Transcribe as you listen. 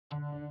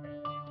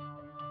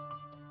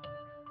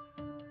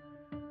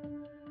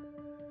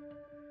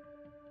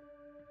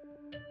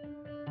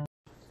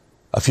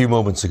A few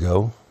moments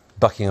ago,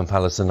 Buckingham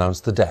Palace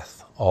announced the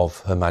death of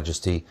Her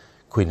Majesty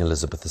Queen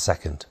Elizabeth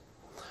II.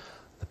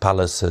 The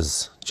Palace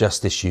has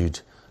just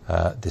issued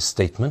this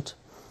statement.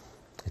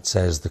 It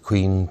says the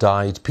Queen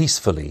died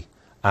peacefully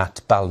at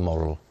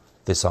Balmoral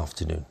this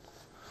afternoon.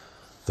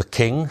 The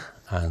King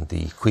and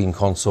the Queen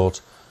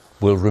Consort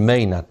will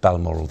remain at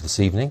Balmoral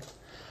this evening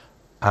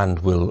and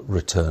will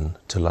return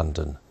to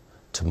London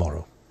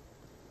tomorrow.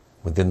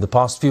 Within the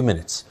past few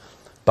minutes,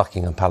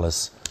 Buckingham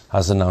Palace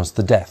has announced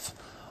the death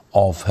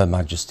of Her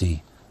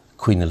Majesty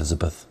Queen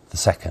Elizabeth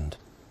II.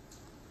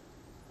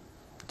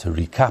 To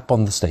recap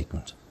on the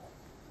statement,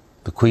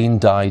 the Queen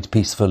died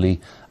peacefully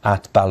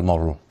at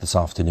Balmoral this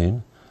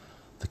afternoon.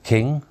 The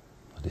King,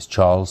 that is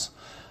Charles,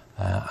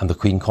 and the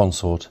Queen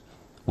Consort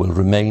will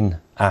remain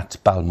at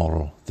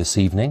Balmoral this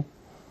evening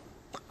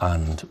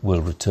and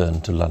will return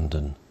to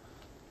London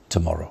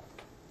tomorrow.